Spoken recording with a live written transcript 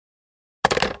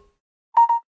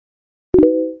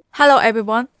Hello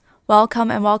everyone,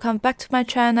 welcome back to my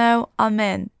channel. I'm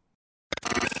in.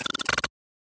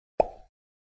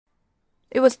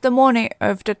 It was the morning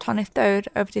of the 23rd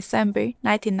of December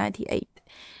 1998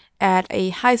 at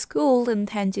a high school in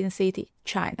Tianjin City,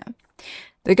 China.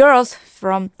 The girls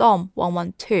from dorm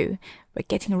 112 were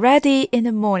getting ready in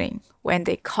the morning when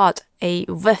they caught a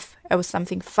whiff of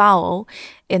something foul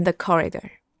in the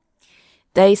corridor.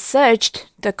 They searched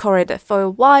the corridor for a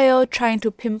while, trying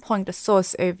to pinpoint the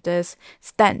source of this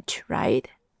stench, right?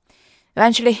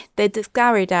 Eventually, they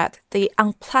discovered that the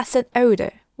unpleasant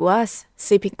odor was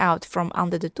seeping out from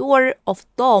under the door of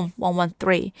dorm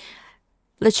 113,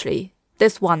 literally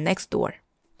this one next door.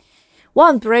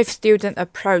 One brave student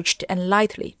approached and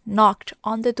lightly knocked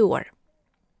on the door.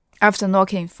 After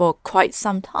knocking for quite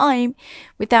some time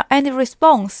without any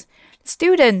response, the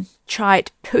student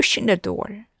tried pushing the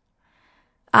door.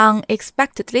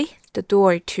 Unexpectedly, the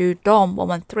door to dorm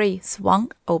 113 swung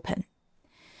open.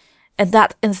 In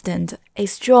that instant, a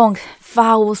strong,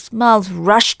 foul smell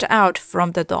rushed out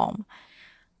from the dorm.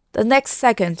 The next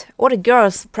second, all the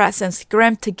girls present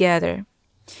screamed together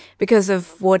because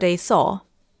of what they saw.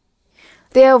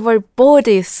 There were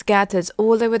bodies scattered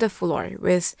all over the floor,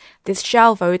 with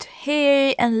disheveled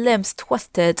hair and limbs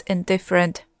twisted in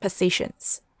different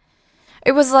positions.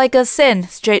 It was like a scene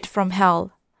straight from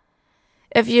hell.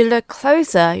 If you look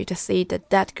closer, you just see the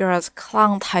dead girls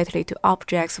clung tightly to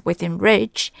objects within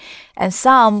reach, and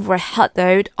some were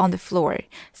huddled on the floor,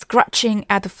 scratching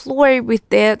at the floor with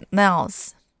their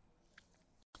nails.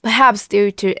 Perhaps due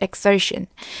to exertion,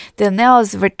 their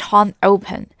nails were torn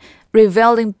open,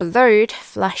 revealing blurred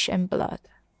flesh and blood.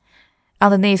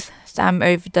 Underneath some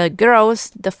of the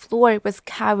girls, the floor was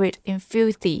covered in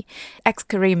filthy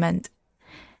excrement.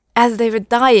 As they were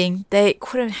dying, they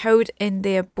couldn't hold in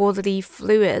their bodily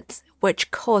fluids, which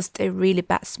caused a really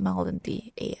bad smell in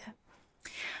the air.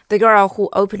 The girl who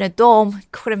opened the door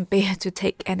couldn't bear to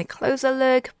take any closer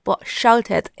look, but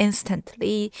shouted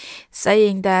instantly,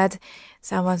 saying that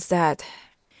someone's dead.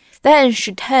 Then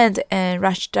she turned and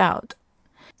rushed out.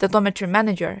 The dormitory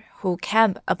manager, who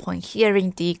came upon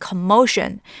hearing the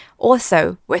commotion,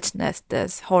 also witnessed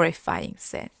this horrifying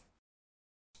scene.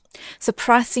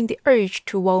 Suppressing the urge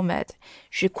to vomit,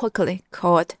 she quickly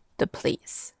called the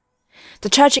police. The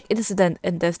tragic incident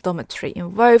in this dormitory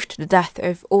involved the death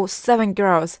of all 7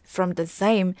 girls from the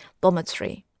same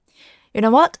dormitory. You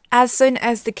know what? As soon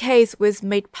as the case was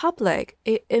made public,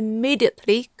 it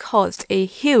immediately caused a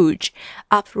huge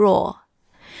uproar.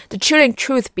 The chilling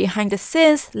truth behind the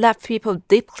scenes left people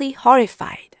deeply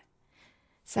horrified.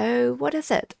 So, what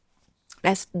is it?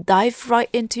 Let's dive right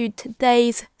into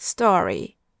today's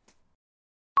story.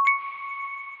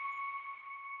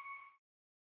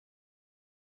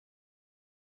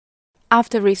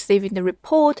 After receiving the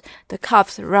report, the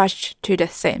cops rushed to the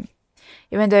scene.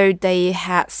 Even though they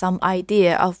had some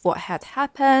idea of what had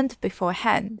happened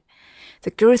beforehand,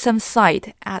 the gruesome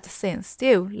sight at the scene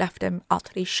still left them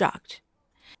utterly shocked.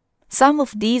 Some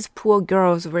of these poor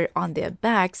girls were on their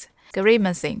backs,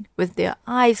 grimacing, with their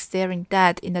eyes staring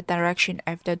dead in the direction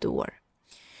of the door.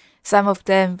 Some of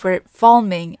them were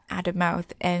foaming at the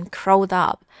mouth and curled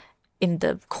up in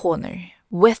the corner,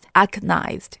 with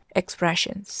agonized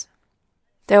expressions.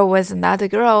 There was another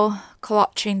girl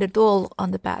clutching the door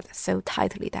on the bed so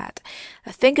tightly that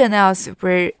her fingernails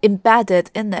were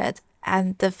embedded in it,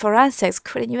 and the forensics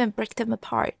couldn't even break them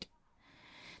apart.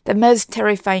 The most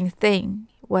terrifying thing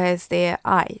was their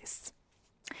eyes.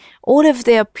 All of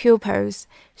their pupils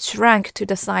shrank to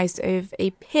the size of a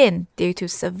pin due to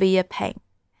severe pain.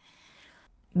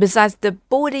 Besides the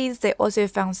bodies, they also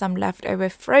found some leftover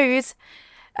fruits,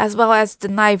 as well as the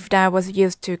knife that was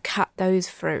used to cut those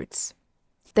fruits.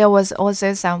 There was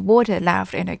also some water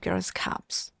left in the girls'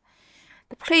 cups.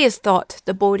 The police thought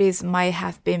the bodies might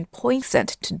have been poisoned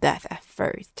to death at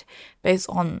first, based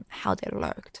on how they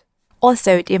looked.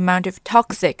 Also, the amount of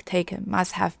toxic taken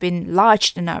must have been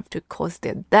large enough to cause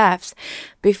their deaths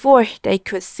before they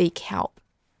could seek help.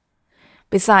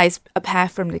 Besides,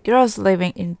 apart from the girls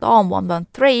living in dorm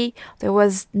 113, there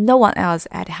was no one else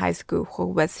at the high school who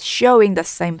was showing the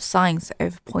same signs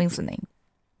of poisoning.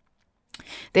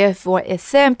 Therefore, it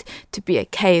seemed to be a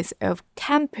case of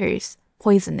campus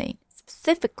poisoning,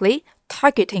 specifically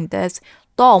targeting this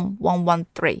dorm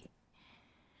 113.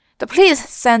 The police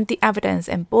sent the evidence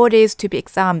and bodies to be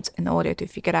examined in order to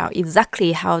figure out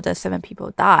exactly how the 7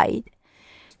 people died.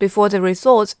 Before the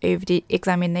results of the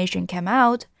examination came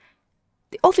out,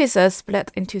 the officers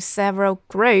split into several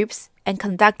groups and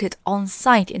conducted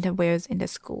on-site interviews in the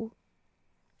school.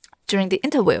 During the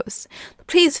interviews, the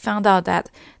police found out that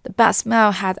the bad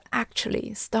smell had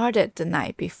actually started the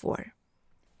night before.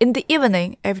 In the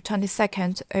evening of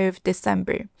 22nd of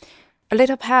December, a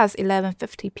little past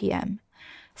 11:50 p.m.,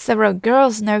 several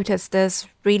girls noticed this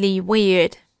really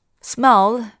weird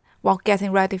smell while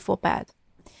getting ready for bed.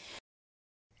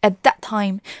 At that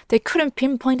time, they couldn't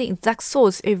pinpoint the exact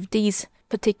source of this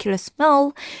particular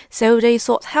smell, so they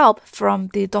sought help from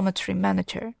the dormitory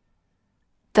manager.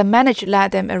 The manager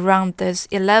led them around this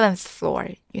 11th floor,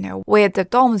 where the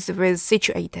dorms were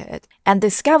situated, and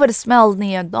discovered the smell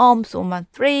near dorms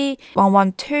 113,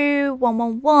 112,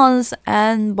 111,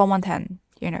 and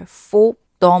 110, 4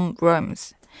 dorm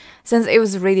rooms. Since it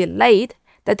was really late,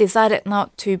 they decided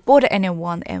not to bother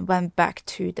anyone and went back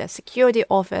to the security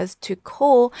office to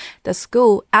call the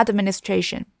school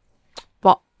administration.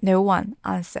 But no one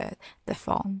answered the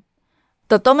phone.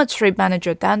 The dormitory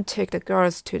manager then took the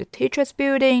girls to the teacher's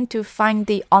building to find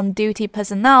the on-duty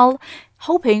personnel,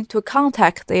 hoping to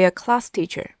contact their class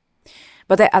teacher.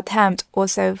 But their attempt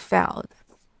also failed.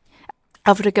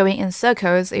 After going in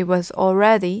circles, it was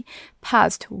already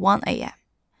past 1 a.m.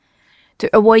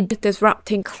 To avoid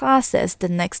disrupting classes the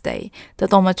next day, the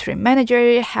dormitory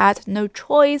manager had no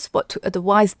choice but to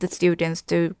advise the students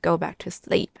to go back to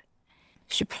sleep.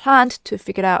 She planned to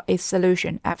figure out a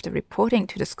solution after reporting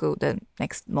to the school the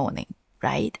next morning,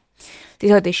 right?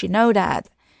 Little did she know that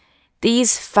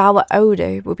this foul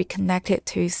odor would be connected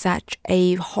to such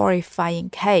a horrifying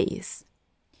case.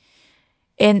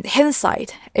 In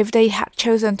hindsight, if they had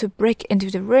chosen to break into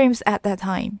the rooms at that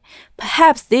time,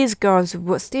 perhaps these girls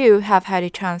would still have had a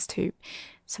chance to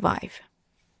survive.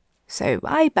 So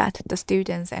I bet the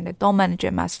students and the dorm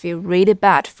manager must feel really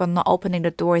bad for not opening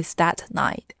the doors that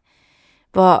night.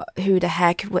 But who the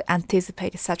heck would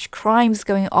anticipate such crimes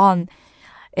going on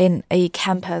in a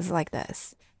campus like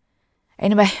this?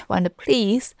 Anyway, when the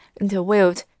police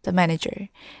interviewed the manager,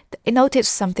 they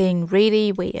noticed something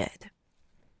really weird.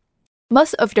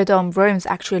 Most of the dorm rooms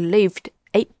actually lived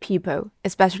 8 people,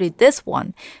 especially this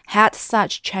one, had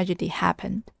such tragedy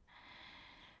happened.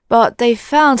 But they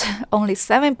found only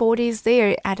 7 bodies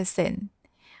there at the scene.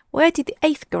 Where did the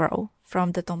 8th girl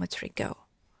from the dormitory go?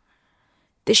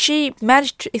 Did she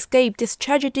manage to escape this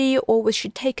tragedy, or was she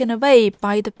taken away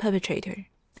by the perpetrator?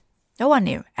 No one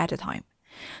knew at the time.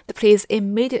 The police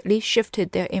immediately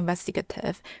shifted their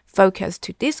investigative focus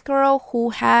to this girl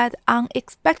who had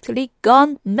unexpectedly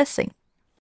gone missing.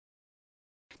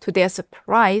 To their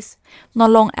surprise,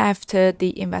 not long after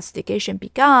the investigation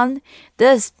began,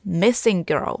 this missing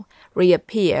girl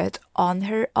reappeared on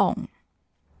her own.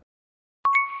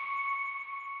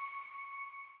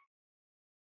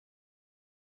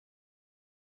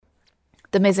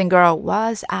 The missing girl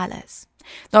was Alice.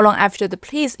 Not long after the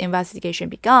police investigation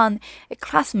began, a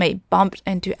classmate bumped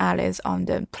into Alice on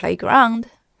the playground.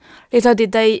 Little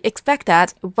did they expect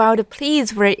that, while the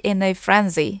police were in a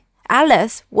frenzy,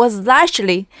 Alice was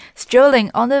actually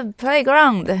strolling on the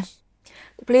playground.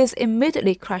 The police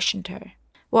immediately questioned her.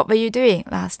 "What were you doing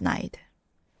last night?"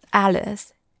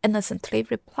 Alice innocently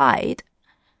replied,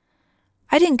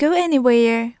 "I didn't go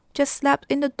anywhere, just slept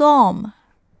in the dorm."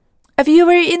 "If you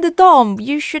were in the dorm,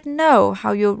 you should know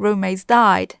how your roommates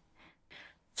died."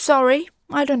 "Sorry,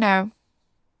 I don't know."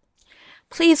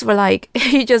 Police were like,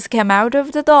 "You just came out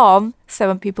of the dorm,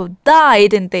 7 people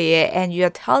died in there, and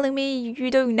you're telling me you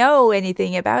don't know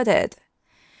anything about it."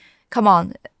 Come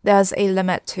on, there's a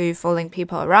limit to fooling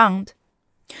people around.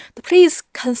 The police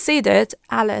considered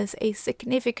Alice a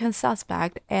significant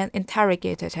suspect and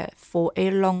interrogated her for a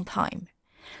long time,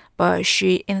 but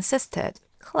she insisted,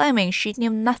 claiming she knew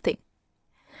nothing.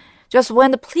 Just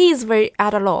when the police were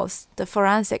at a loss, the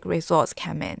forensic results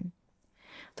came in.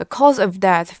 The cause of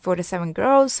death for the 7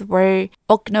 girls were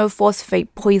organophosphate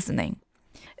poisoning.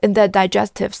 In their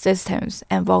digestive systems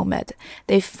and vomit,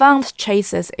 they found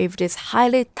traces of this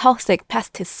highly toxic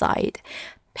pesticide,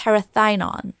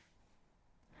 parathion.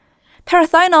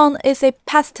 Parathion is a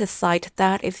pesticide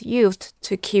that is used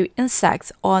to kill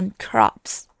insects on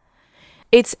crops.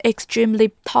 It's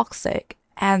extremely toxic,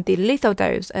 and the lethal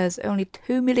dose is only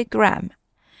 2 milligrams.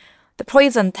 The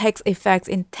poison takes effect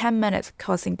in 10 minutes,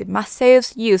 causing the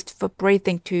muscles used for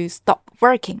breathing to stop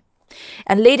working,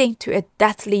 and leading to a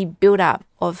deadly buildup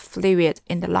of fluid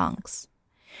in the lungs.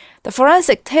 The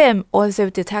forensic team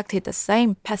also detected the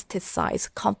same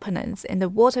pesticide components in the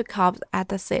water cups at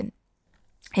the scene.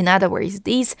 In other words,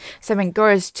 these 7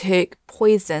 girls took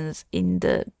poisons in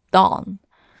the dawn.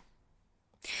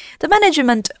 The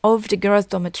management of the girls'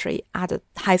 dormitory at the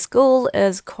high school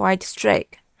is quite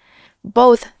strict.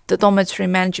 Both the dormitory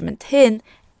management team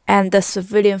and the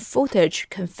civilian footage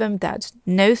confirmed that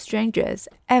no strangers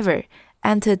ever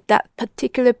entered that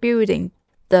particular building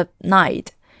the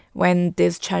night when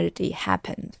this tragedy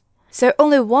happened. So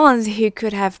only ones who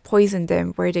could have poisoned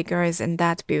them were the girls in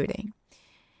that building.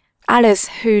 Alice,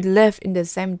 who lived in the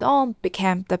same dorm,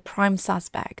 became the prime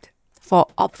suspect, for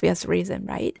obvious reason,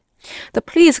 right? The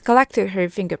police collected her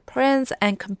fingerprints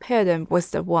and compared them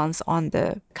with the ones on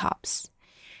the cups.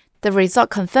 The result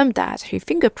confirmed that her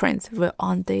fingerprints were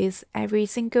on every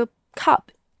single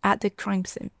cup at the crime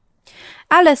scene.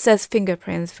 Alice's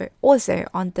fingerprints were also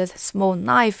on the small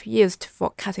knife used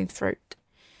for cutting fruit.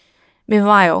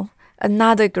 Meanwhile,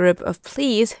 another group of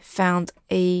police found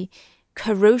a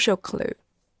crucial clue.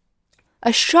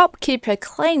 A shopkeeper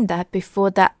claimed that before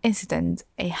that incident,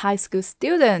 a high school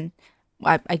student,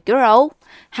 a girl,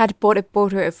 had bought a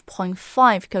bottle of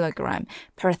 0.5 kilogram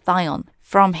parathion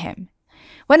from him.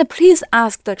 When the police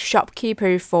asked the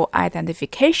shopkeeper for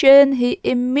identification, he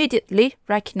immediately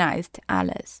recognized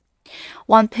Alice.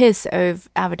 One piece of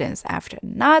evidence after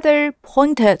another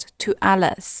pointed to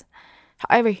Alice.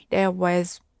 However, there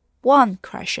was one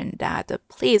question that the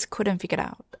police couldn't figure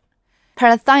out.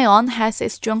 Parathion has a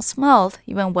strong smell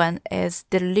even when it's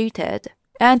diluted,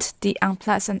 and the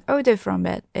unpleasant odor from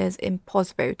it is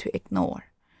impossible to ignore.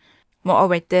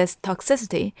 Moreover, this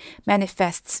toxicity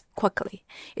manifests quickly.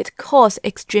 It causes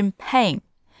extreme pain.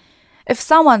 If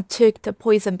someone took the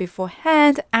poison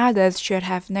beforehand, others should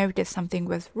have noticed something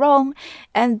was wrong,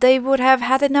 and they would have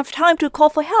had enough time to call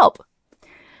for help.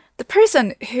 The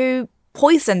person who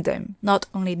poisoned them not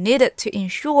only needed to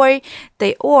ensure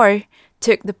they all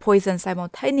took the poison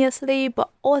simultaneously, but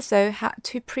also had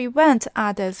to prevent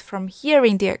others from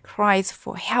hearing their cries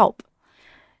for help.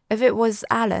 If it was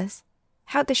Alice,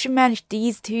 how did she manage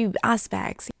these two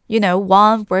aspects?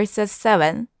 1 versus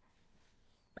 7,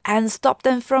 and stop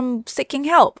them from seeking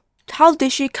help? How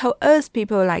did she coerce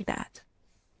people like that?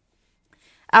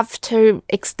 After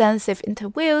extensive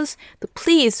interviews, the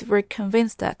police were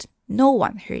convinced that no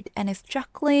one heard any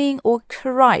struggling or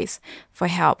cries for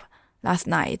help last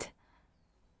night.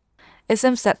 It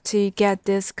seems that to get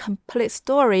this complete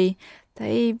story,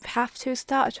 they have to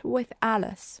start with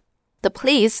Alice. The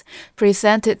police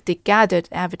presented the gathered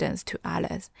evidence to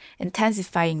Alice,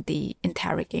 intensifying the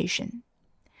interrogation.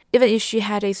 Even if she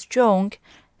had a strong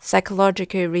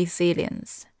psychological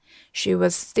resilience, she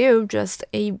was still just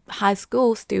a high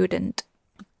school student.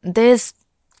 This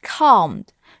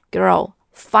calmed girl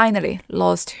finally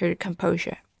lost her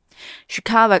composure. She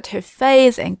covered her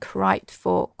face and cried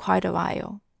for quite a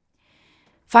while,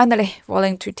 finally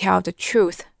willing to tell the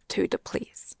truth to the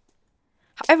police.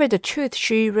 However, the truth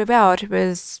she revealed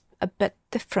was a bit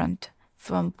different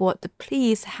from what the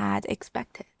police had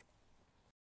expected.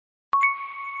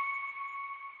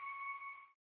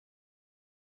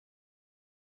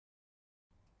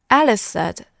 Alice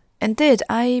said, "Indeed,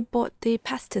 I bought the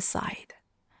pesticide,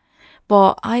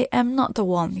 but I am not the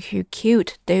one who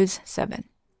killed those 7.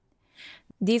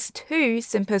 These 2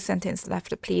 simple sentences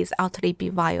left the police utterly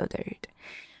bewildered.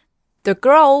 The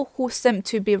girl who seemed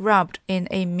to be wrapped in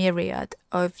a myriad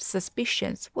of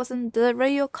suspicions wasn't the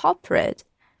real culprit.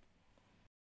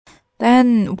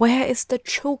 Then where is the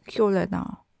true killer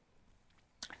now?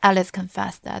 Alice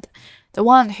confessed that the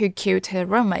one who killed her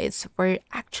roommates were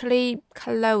actually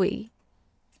Chloe.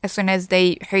 As soon as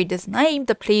they heard this name,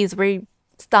 the police were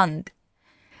stunned.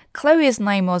 Chloe's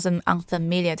name wasn't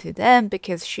unfamiliar to them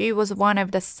because she was one of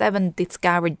the 7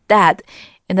 discovered dead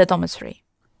in the dormitory.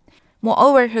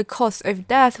 Moreover, her cause of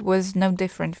death was no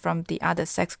different from the other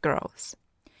 6 girls.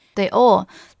 They all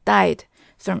died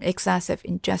from excessive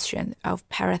ingestion of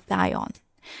parathion,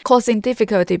 causing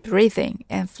difficulty breathing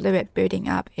and fluid building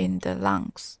up in the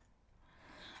lungs.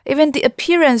 Even the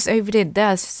appearance of their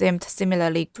deaths seemed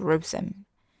similarly gruesome.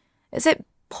 Is it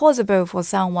possible for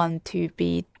someone to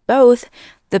be both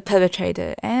the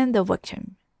perpetrator and the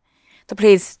victim? The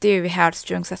police still had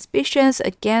strong suspicions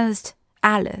against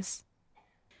Alice.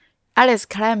 Alice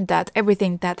claimed that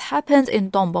everything that happened in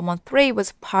Dorm Bomb 3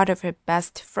 was part of her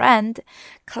best friend,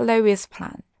 Chloe's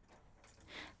plan.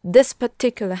 This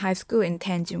particular high school in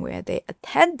Tianjin where they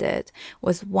attended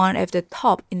was one of the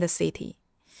top in the city.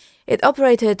 It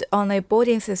operated on a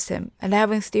boarding system,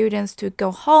 allowing students to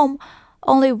go home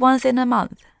only once in a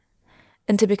month.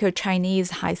 In typical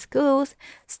Chinese high schools,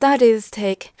 studies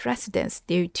take precedence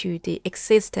due to the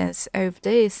existence of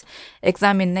this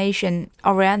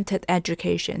examination-oriented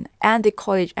education and the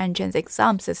college entrance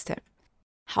exam system.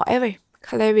 However,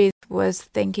 Chloe was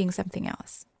thinking something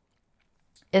else.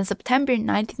 In September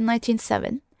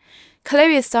 1997,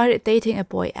 Chloe started dating a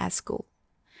boy at school.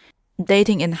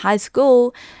 Dating in high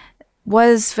school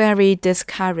was very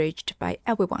discouraged by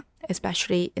everyone,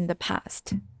 especially in the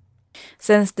past.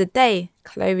 Since the day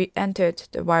Chloe entered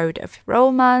the world of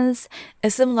romance, it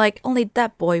seemed like only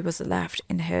that boy was left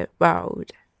in her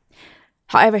world.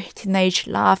 However, teenage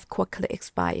love quickly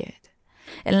expired.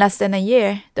 In less than a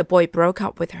year, the boy broke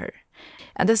up with her,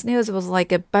 and this news was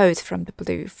like a bolt from the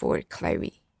blue for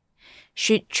Chloe.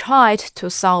 She tried to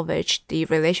salvage the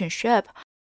relationship,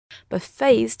 but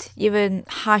faced even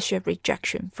harsher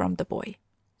rejection from the boy.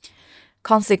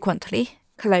 Consequently,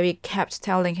 Chloe kept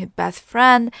telling her best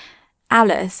friend,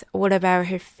 Alice, all about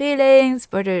her feelings,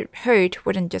 but her hurt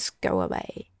wouldn't just go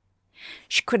away.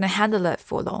 She couldn't handle it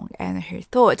for long, and her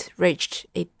thoughts reached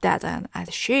a dead end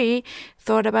as she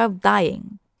thought about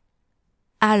dying.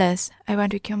 Alice, I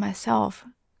want to kill myself.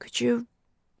 Could you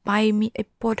buy me a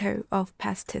bottle of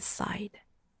pesticide?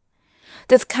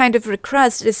 This kind of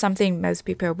request is something most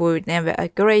people would never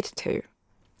agree to.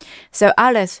 So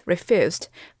Alice refused,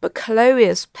 but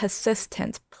Chloe's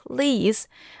persistent pleas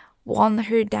won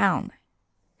her down.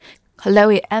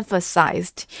 Chloe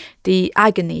emphasized the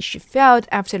agony she felt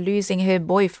after losing her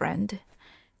boyfriend.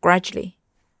 Gradually,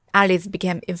 Alice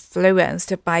became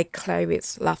influenced by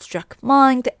Chloe's love-struck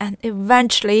mind and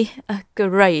eventually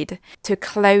agreed to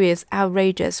Chloe's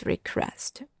outrageous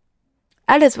request.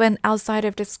 Alice went outside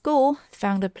of the school,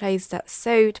 found a place that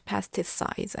sold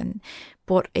pesticides, and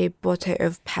bought a bottle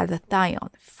of parathion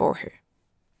for her.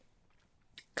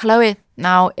 Chloe,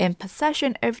 now in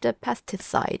possession of the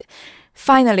pesticide,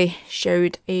 finally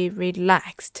showed a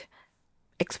relaxed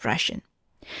expression.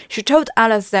 She told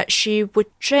Alice that she would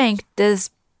drink this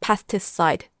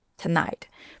pesticide tonight,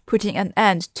 putting an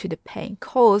end to the pain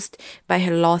caused by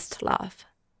her lost love.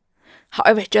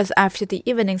 However, just after the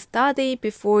evening study,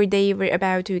 before they were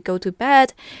about to go to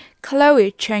bed,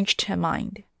 Chloe changed her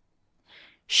mind.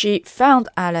 She found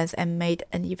Alice and made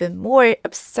an even more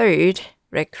absurd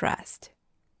request.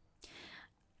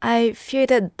 I feel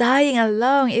that dying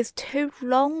alone is too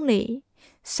lonely,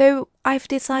 so I've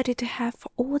decided to have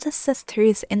all the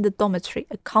sisters in the dormitory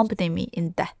accompany me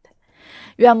in death.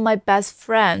 You are my best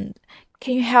friend.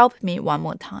 Can you help me one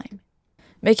more time?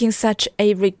 Making such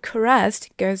a request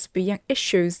goes beyond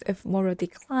issues of moral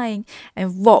decline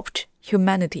and warped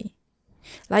humanity.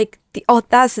 Like the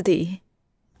audacity.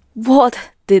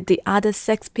 What did the other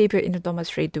 6 people in the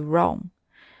dormitory do wrong?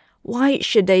 Why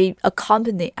should they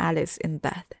accompany Alice in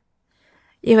death?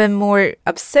 Even more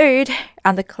absurd,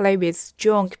 under Chloe's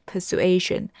strong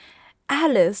persuasion,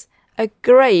 Alice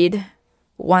agreed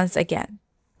once again.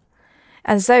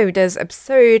 And so this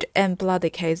absurd and bloody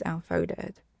case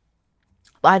unfolded.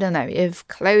 But I don't know, if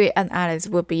Chloe and Alice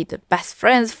would be the best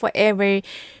friends forever,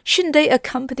 shouldn't they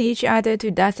accompany each other to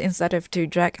death instead of to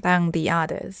drag down the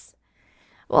others?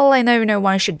 Well, I know no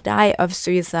one should die of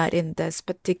suicide in this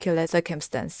particular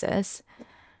circumstances,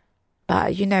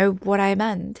 but you know what I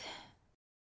meant.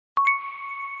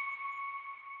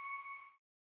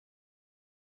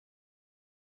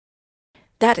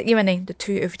 That evening, the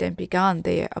two of them began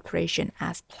their operation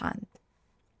as planned.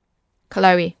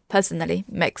 Chloe personally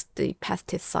mixed the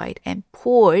pesticide and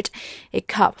poured a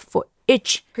cup for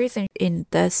each person in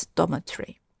this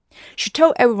dormitory. She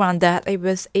told everyone that it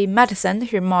was a medicine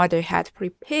her mother had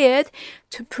prepared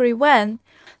to prevent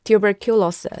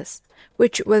tuberculosis,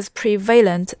 which was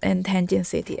prevalent in Tianjin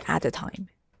City at the time.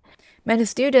 Many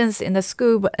students in the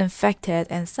school were infected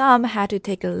and some had to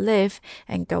take a leave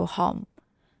and go home.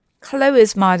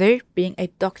 Chloe's mother, being a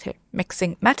doctor,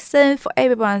 mixing medicine for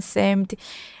everyone seemed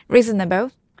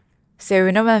reasonable,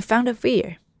 so no one found a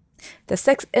fear. The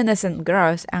 6 innocent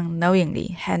girls unknowingly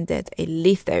handed a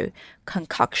lethal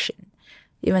concoction,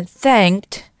 even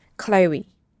thanked Chloe.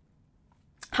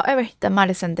 However, the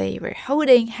medicine they were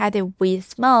holding had a weird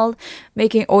smell,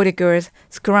 making all the girls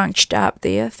scrunched up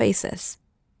their faces.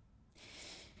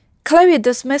 Chloe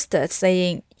dismissed it,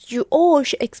 saying, "You all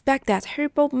should expect that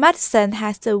herbal medicine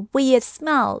has a weird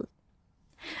smell."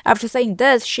 After saying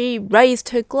this, she raised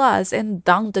her glass and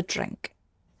downed the drink.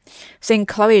 Seeing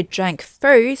Chloe drank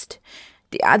first,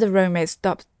 the other roommates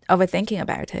stopped overthinking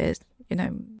about it,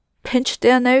 pinched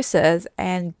their noses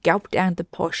and gulped down the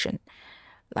potion,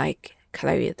 like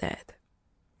Chloe did.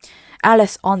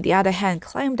 Alice, on the other hand,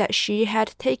 claimed that she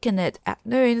had taken it at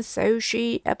noon, so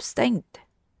she abstained.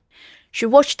 She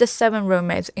watched the 7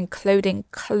 roommates, including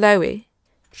Chloe,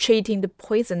 treating the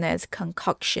poisonous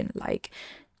concoction like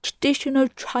traditional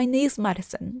Chinese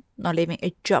medicine, not leaving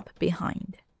a drop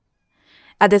behind.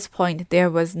 At this point, there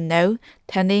was no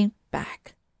turning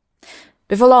back.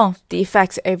 Before long, the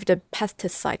effects of the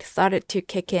pesticide started to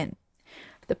kick in.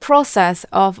 The process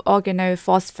of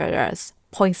organophosphorus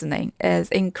poisoning is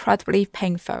incredibly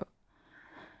painful.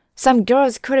 Some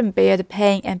girls couldn't bear the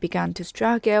pain and began to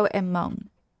struggle and moan.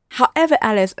 However,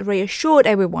 Alice reassured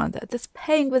everyone that this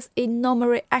pain was a normal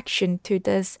reaction to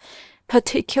this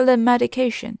particular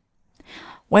medication.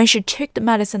 When she took the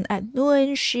medicine at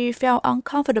noon, she felt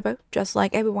uncomfortable, just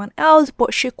like everyone else,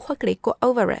 but she quickly got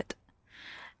over it.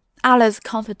 Alice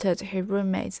comforted her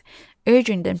roommates,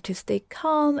 urging them to stay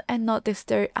calm and not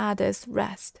disturb Ada's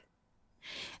rest.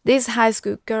 These high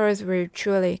school girls were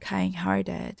truly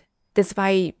kind-hearted.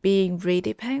 Despite being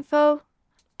really painful,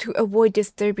 to avoid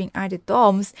disturbing other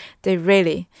dorms, they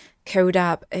really curled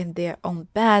up in their own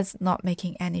beds, not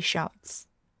making any shouts.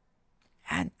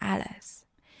 And Alice,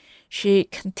 she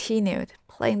continued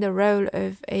playing the role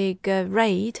of a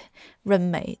great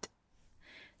roommate.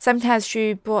 Sometimes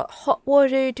she brought hot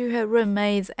water to her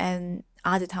roommates, and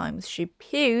other times she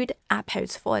peeled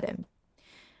apples for them.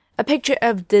 A picture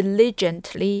of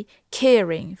diligently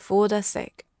caring for the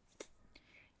sick.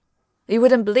 You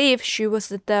wouldn't believe she was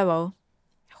the devil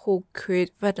who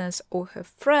could witness all her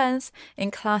friends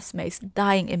and classmates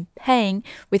dying in pain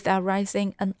without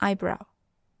raising an eyebrow.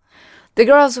 The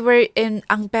girls were in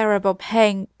unbearable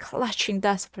pain, clutching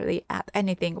desperately at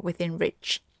anything within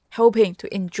reach, hoping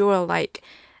to endure like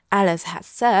Alice had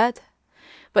said.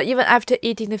 But even after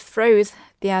eating the fruit,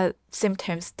 their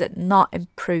symptoms did not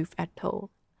improve at all.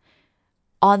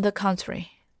 On the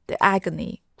contrary, the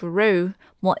agony grew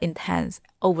more intense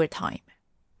over time.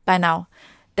 By now,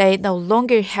 they no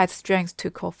longer had strength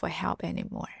to call for help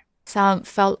anymore. Some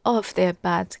fell off their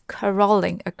beds,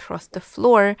 crawling across the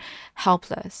floor,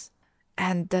 helpless.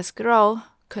 And this girl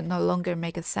could no longer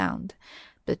make a sound,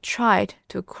 but tried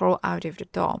to crawl out of the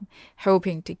dorm,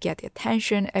 hoping to get the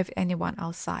attention of anyone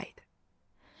outside.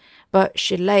 But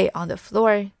she lay on the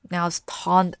floor, nails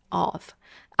torn off,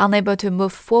 unable to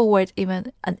move forward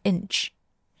even an inch,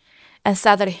 and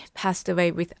suddenly passed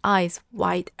away with eyes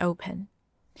wide open.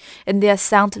 In their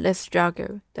soundless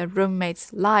struggle, the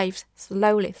roommates' lives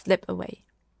slowly slipped away,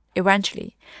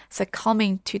 eventually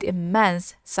succumbing to the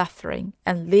immense suffering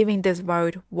and leaving this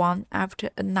world one after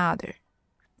another.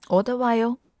 All the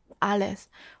while, Alice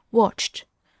watched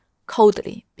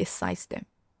coldly beside them.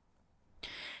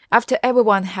 After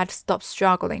everyone had stopped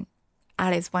struggling,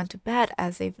 Alice went to bed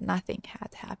as if nothing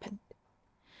had happened.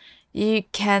 You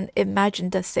can imagine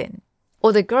the scene.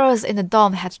 All the girls in the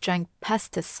dorm had drank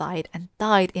pesticide and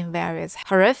died in various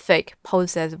horrific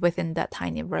poses within that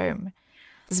tiny room.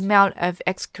 The smell of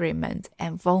excrement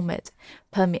and vomit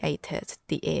permeated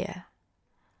the air.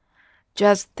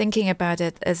 Just thinking about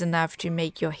it is enough to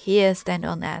make your hair stand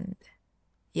on end.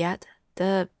 Yet,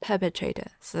 the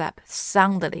perpetrator slept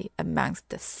soundly amongst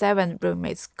the 7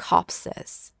 roommates'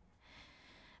 corpses.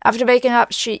 After waking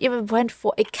up, she even went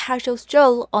for a casual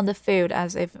stroll on the field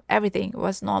as if everything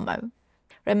was normal.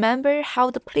 Remember how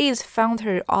the police found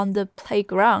her on the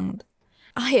playground?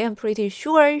 I am pretty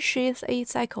sure she's a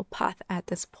psychopath at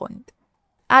this point.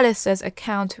 Alice's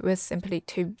account was simply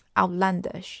too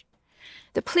outlandish.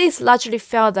 The police largely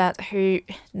felt that her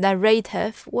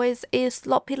narrative was a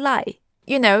sloppy lie.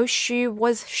 She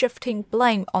was shifting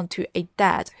blame onto a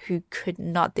dad who could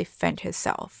not defend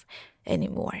herself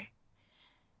anymore.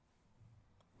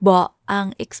 But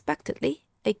unexpectedly,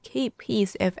 a key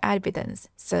piece of evidence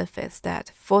surfaced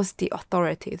that forced the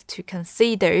authorities to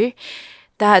consider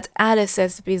that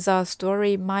Alice's bizarre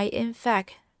story might in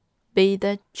fact be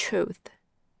the truth.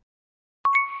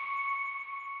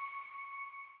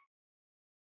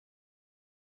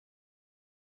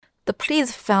 The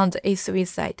police found a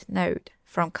suicide note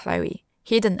from Chloe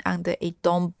hidden under a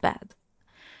dorm bed.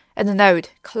 In the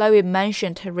note, Chloe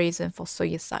mentioned her reason for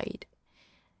suicide.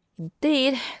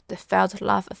 Indeed, the failed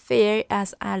love affair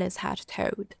as Alice had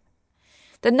told.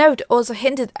 The note also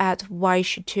hinted at why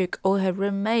she took all her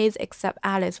roommates except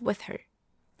Alice with her.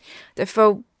 The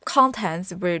full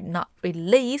contents were not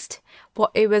released,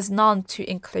 but it was known to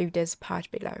include this part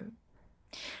below.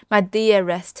 My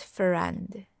dearest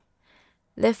friend,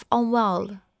 live on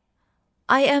well.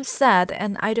 I am sad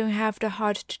and I don't have the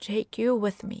heart to take you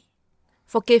with me.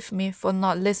 Forgive me for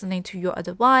not listening to your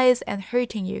advice and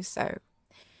hurting you so.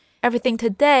 Everything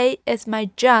today is my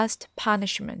just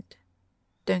punishment.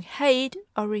 Don't hate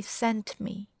or resent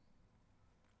me.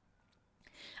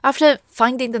 After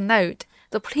finding the note,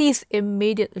 the police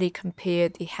immediately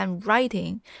compared the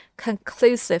handwriting,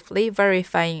 conclusively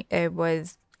verifying it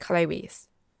was Chloe's.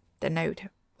 The note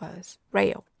was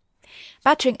real,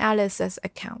 matching Alice's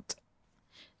account.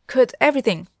 Could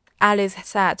everything Alice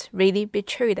said really be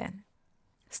true then?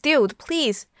 Still, the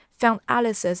police found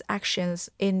Alice's actions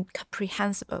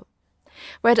incomprehensible.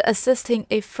 Whether assisting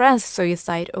a friend's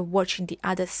suicide or watching the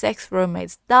other 6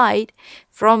 roommates die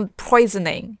from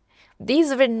poisoning,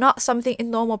 these were not something a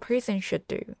normal person should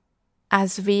do.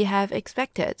 As we have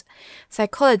expected,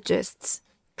 psychologists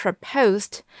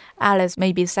proposed Alice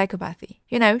may be psychopathy.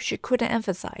 She couldn't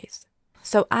emphasize.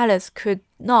 So Alice could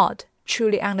not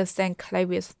truly understand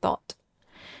Chloe's thought.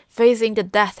 Facing the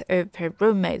death of her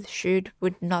roommate, she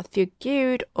would not feel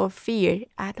guilt or fear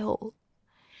at all.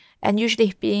 And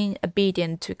usually being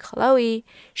obedient to Chloe,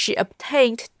 she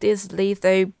obtained this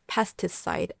lethal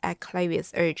pesticide at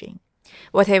Chloe's urging.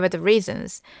 Whatever the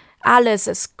reasons,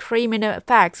 Alice's criminal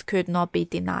facts could not be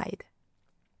denied.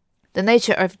 The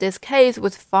nature of this case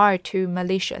was far too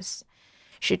malicious.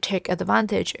 She took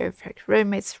advantage of her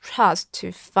roommate's trust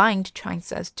to find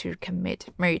chances to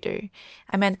commit murder.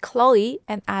 I meant Chloe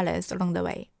and Alice along the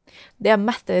way. Their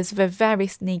methods were very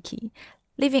sneaky,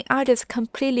 leaving Alice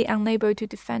completely unable to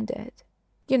defend it.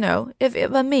 You know, if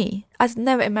it were me, I'd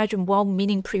never imagine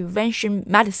well-meaning prevention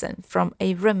medicine from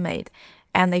a roommate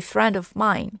and a friend of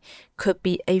mine could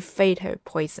be a fatal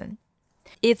poison.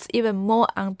 It's even more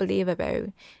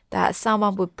unbelievable that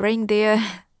someone would bring their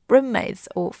roommates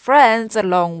or friends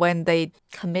along when they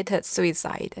committed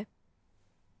suicide.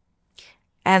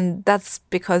 And that's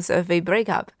because of a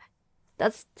breakup.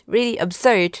 That's really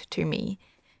absurd to me.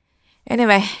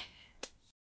 Anyway.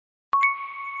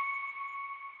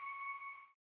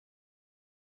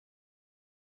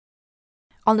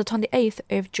 On the 28th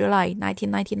of July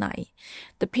 1999,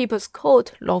 the People's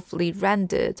Court lawfully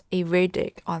rendered a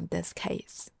verdict on this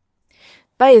case.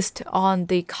 Based on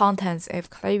the contents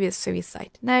of Chloe's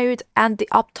suicide note and the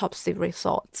autopsy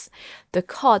results, the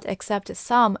court accepted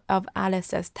some of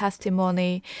Alice's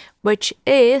testimony, which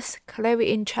is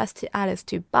Chloe entrusted Alice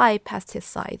to buy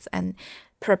pesticides and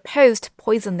proposed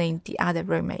poisoning the other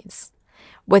roommates,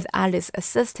 with Alice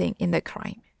assisting in the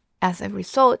crime. As a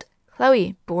result,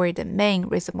 Chloe bore the main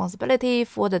responsibility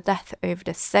for the death of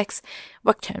the 6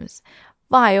 victims,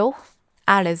 while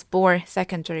Alice bore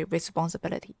secondary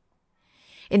responsibility.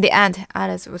 In the end,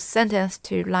 Alice was sentenced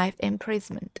to life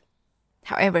imprisonment.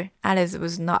 However, Alice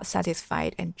was not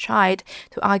satisfied and tried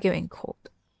to argue in court.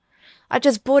 I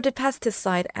just bought the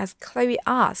pesticide as Chloe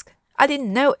asked. I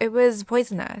didn't know it was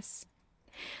poisonous.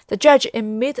 The judge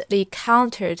immediately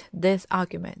countered this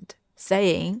argument,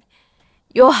 saying,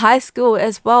 "Your high school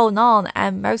is well known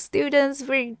and most students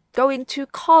were going to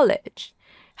college.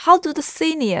 How do the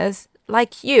seniors,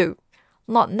 like you,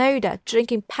 not know that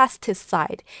drinking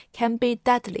pesticide can be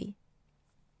deadly?"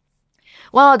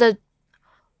 Well,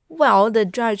 the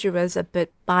judge was a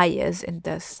bit biased in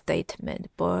this statement,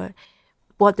 but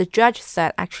what the judge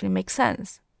said actually makes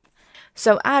sense.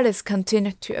 So Alice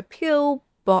continued to appeal,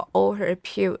 but all her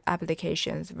appeal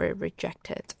applications were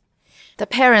rejected. The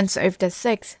parents of the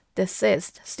 6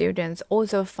 deceased students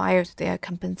also filed their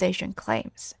compensation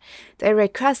claims. They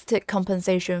requested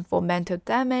compensation for mental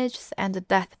damage and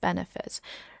death benefits,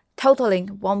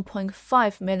 totaling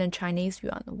 1.5 million Chinese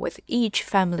yuan, with each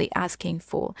family asking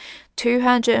for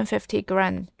 250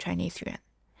 grand Chinese yuan.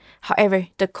 However,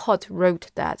 the court wrote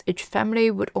that each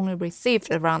family would only receive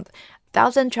around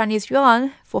 1,000 Chinese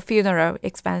yuan for funeral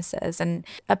expenses and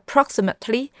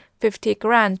approximately 50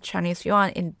 grand Chinese yuan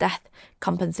in death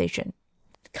compensation.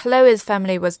 Chloe's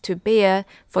family was to bear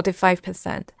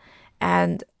 45%,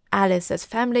 and Alice's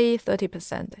family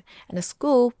 30%, and the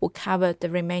school would cover the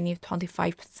remaining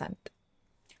 25%.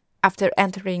 After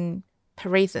entering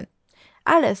prison,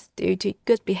 Alice, due to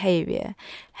good behavior,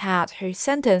 had her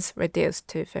sentence reduced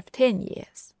to 15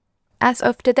 years. As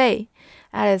of today,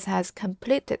 Alice has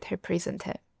completed her prison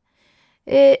term.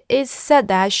 It is said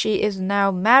that she is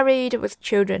now married with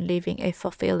children living a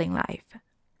fulfilling life.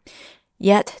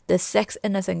 Yet the 6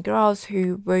 innocent girls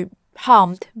who were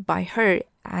harmed by her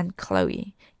and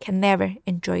Chloe can never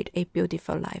enjoy a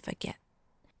beautiful life again.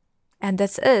 And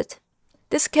that's it.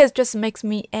 This case just makes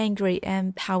me angry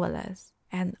and powerless.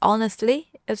 And honestly,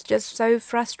 it's just so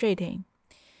frustrating.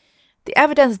 The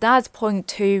evidence does point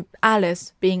to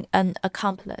Alice being an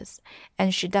accomplice,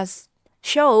 and she does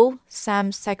show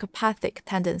some psychopathic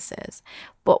tendencies,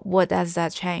 but what does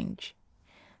that change?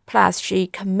 Plus, she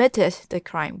committed the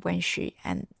crime when she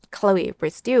and Chloe were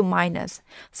still minors,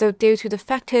 so due to the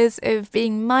factors of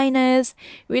being minors,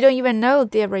 we don't even know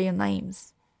their real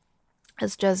names.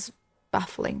 It's just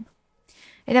baffling.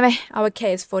 Anyway, our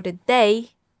case for the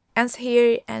day ends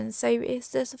here, and so is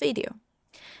this video.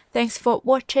 Thanks for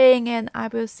watching, and I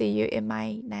will see you in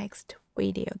my next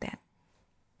video then.